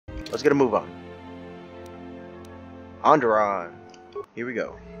Let's get a move on. Onderon. Here we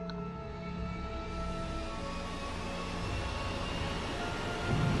go.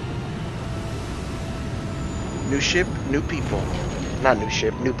 New ship, new people. Not new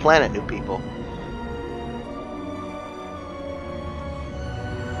ship, new planet, new people.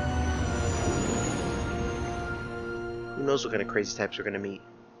 Who knows what kind of crazy types we're gonna meet?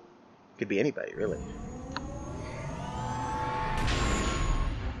 Could be anybody, really.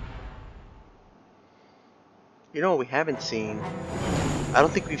 You know what we haven't seen? I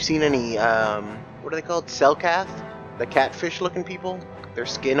don't think we've seen any, what are they called? Selkath? The catfish-looking people? Their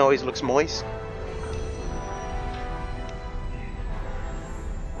skin always looks moist.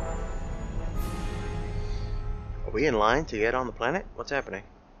 Are we in line to get on the planet? What's happening?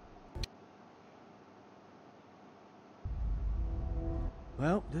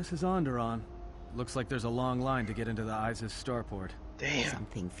 Well, this is Onderon. Looks like there's a long line to get into the ISIS starport. Damn.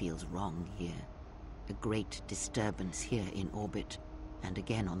 Something feels wrong here. A great disturbance here in orbit, and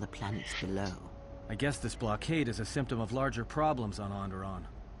again on the planets below. I guess this blockade is a symptom of larger problems on Onderon.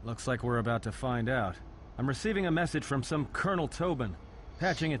 Looks like we're about to find out. I'm receiving a message from some Colonel Tobin.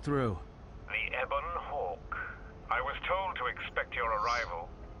 Patching it through. The Ebon Hawk. I was told to expect your arrival.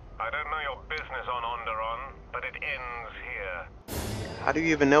 I don't know your business on Onderon, but it ends here. How do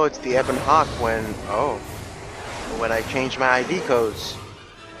you even know it's the Ebon Hawk when... Oh. When I changed my ID codes.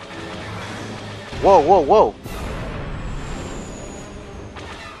 Whoa, whoa, whoa!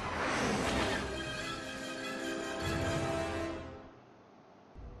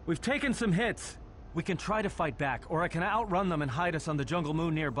 We've taken some hits. We can try to fight back, or I can outrun them and hide us on the jungle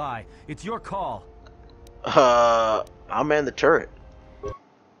moon nearby. It's your call. I'll man the turret.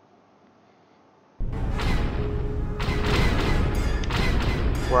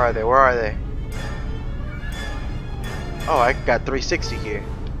 Where are they? Where are they? Oh, I got 360 here.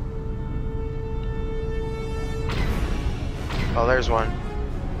 Oh, there's one.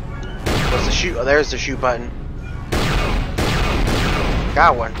 What's the shoot? Oh, there's the shoot button.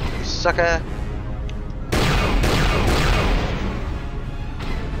 Got one. You sucker.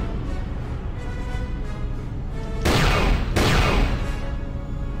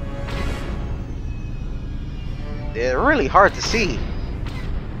 They're really hard to see.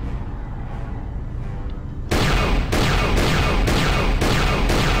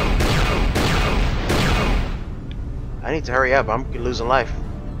 I need to hurry up. I'm losing life.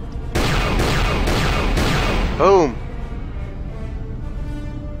 Boom.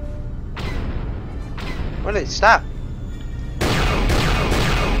 Where did it stop?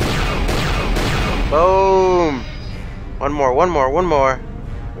 Boom. One more, one more, one more.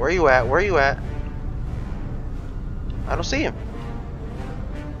 Where are you at? Where are you at? I don't see him.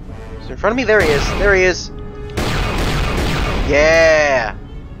 He's in front of me. There he is. There he is. Yeah.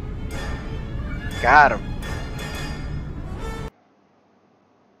 Got him.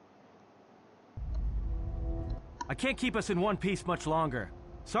 I can't keep us in one piece much longer.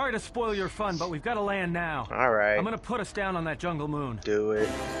 Sorry to spoil your fun, but we've got to land now. Alright. I'm gonna put us down on that jungle moon. Do it.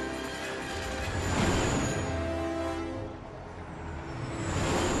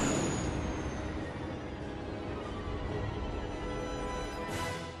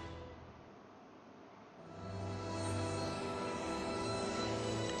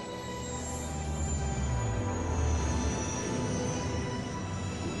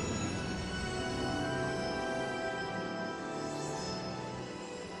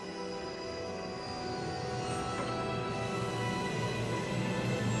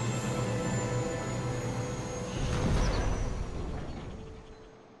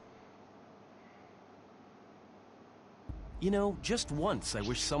 You know, just once I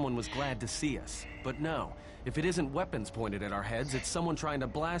wish someone was glad to see us. But no, if it isn't weapons pointed at our heads, it's someone trying to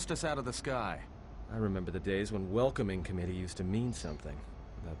blast us out of the sky. I remember the days when welcoming committee used to mean something,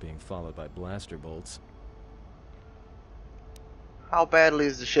 without being followed by blaster bolts. How badly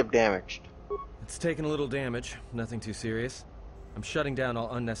is the ship damaged? It's taken a little damage, nothing too serious. I'm shutting down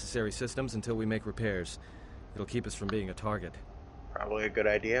all unnecessary systems until we make repairs. It'll keep us from being a target. Probably a good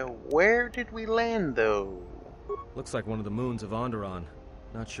idea. Where did we land, though? Looks like one of the moons of Onderon.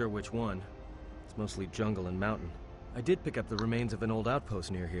 Not sure which one. It's mostly jungle and mountain. I did pick up the remains of an old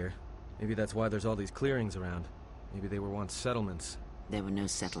outpost near here. Maybe that's why there's all these clearings around. Maybe they were once settlements. There were no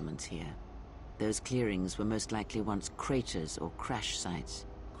settlements here. Those clearings were most likely once craters or crash sites.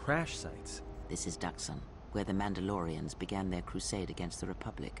 Crash sites? This is Duxon, where the Mandalorians began their crusade against the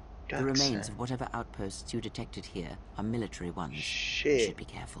Republic. The Duxon. remains of whatever outposts you detected here are military ones. Shit. You should be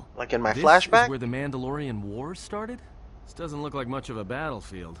careful. Like in my This flashback? is where the Mandalorian Wars started? This doesn't look like much of a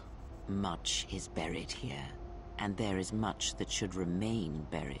battlefield. Much is buried here, and there is much that should remain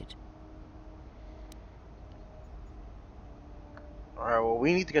buried. Alright, well,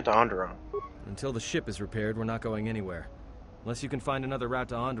 we need to get to Onderon. Until the ship is repaired, we're not going anywhere. Unless you can find another route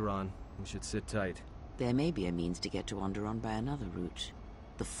to Onderon, we should sit tight. There may be a means to get to Onderon by another route.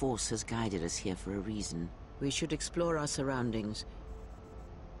 The Force has guided us here for a reason. We should explore our surroundings.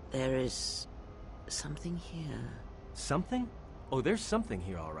 There is something here. Something? Oh, there's something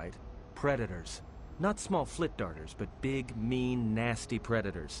here, all right. Predators. Not small flit darters, but big, mean, nasty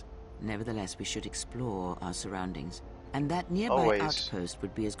predators. Nevertheless, we should explore our surroundings. And that nearby Always. outpost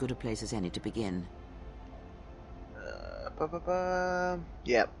would be as good a place as any to begin.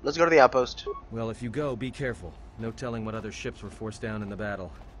 Yeah, let's go to the outpost. Well, if you go, be careful. No telling what other ships were forced down in the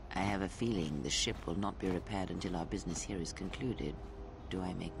battle. I have a feeling the ship will not be repaired until our business here is concluded. Do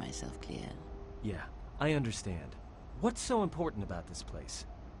I make myself clear? Yeah, I understand. What's so important about this place?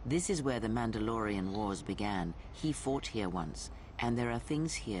 This is where the Mandalorian Wars began. He fought here once, and there are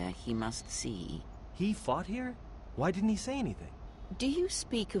things here he must see. He fought here? Why didn't he say anything? Do you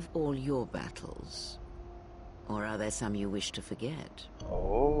speak of all your battles? Or are there some you wish to forget?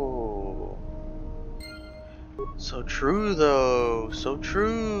 Oh. So true, though. So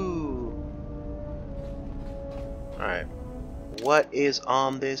true. Alright. What is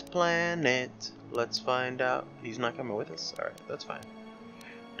on this planet? Let's find out. He's not coming with us? Alright, that's fine.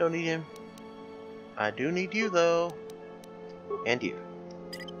 Don't need him. I do need you, though. And you.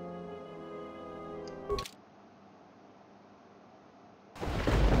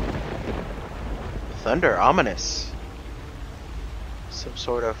 Thunder, ominous. Some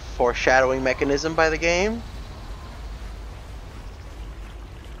sort of foreshadowing mechanism by the game.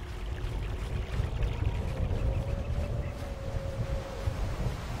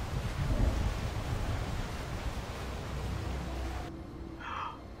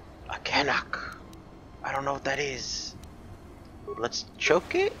 A Canuck. I don't know what that is. Let's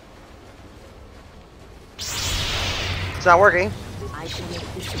choke it. It's not working. I shall make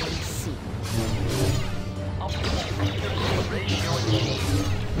this one see. A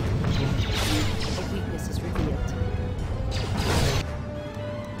weakness is revealed.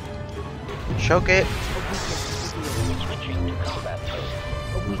 Choke it.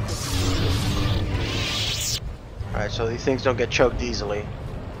 A weakness is revealed. Alright, so these things don't get choked easily.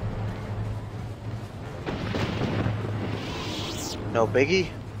 No biggie.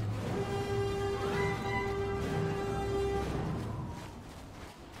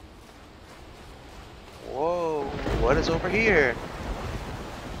 Whoa, what is over here?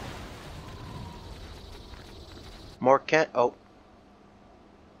 More oh.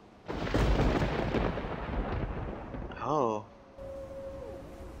 Oh.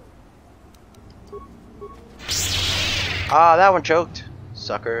 Ah, that one choked.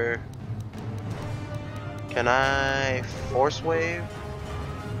 Sucker. Can I force wave?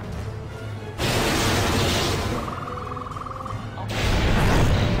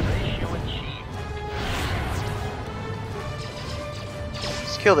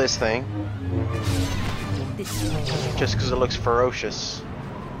 Let's kill this thing. Just because it looks ferocious.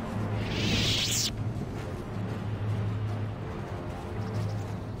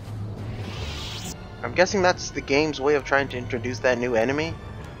 I'm guessing that's the game's way of trying to introduce that new enemy.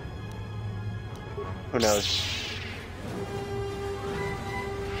 Who knows?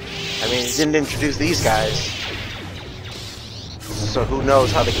 I mean, it didn't introduce these guys. So who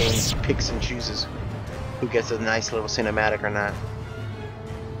knows how the game picks and chooses who gets a nice little cinematic or not.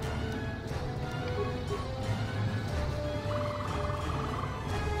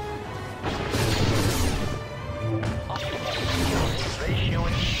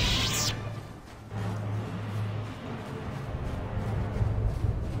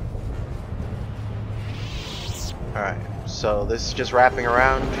 Alright, so this is just wrapping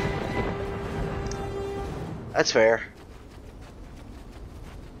around. That's fair.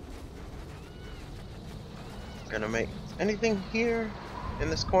 Gonna make anything here in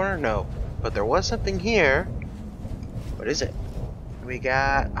this corner? No. But there was something here. What is it? We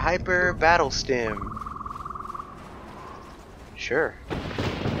got Hyper Battle Stim. Sure.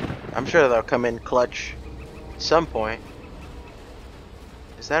 I'm sure they'll come in clutch at some point.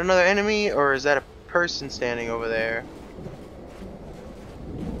 Is that another enemy or is that a person standing over there?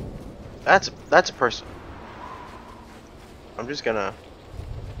 That's a person. I'm just gonna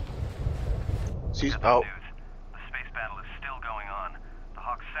see. Oh. The space battle is still going on. The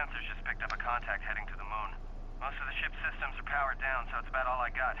Hawk's sensors just picked up a contact heading to the moon. Most of the ship's systems are powered down, so it's about all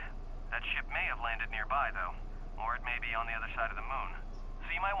I got. That ship may have landed nearby, though, or it may be on the other side of the moon. So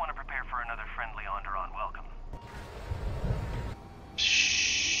you might want to prepare for another friendly Onderon welcome.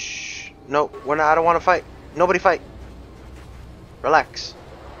 Shh. Nope, I don't want to fight. Nobody fight. Relax.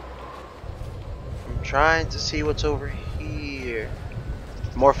 I'm trying to see what's over here.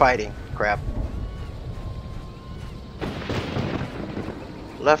 More fighting. Crap.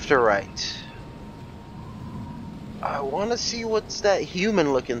 Left or right? I want to see what's that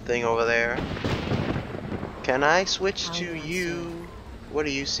human looking thing over there. Can I switch to you? What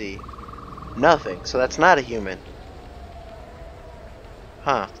do you see? Nothing. So that's not a human.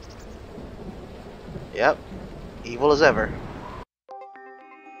 Huh. Yep. Evil as ever.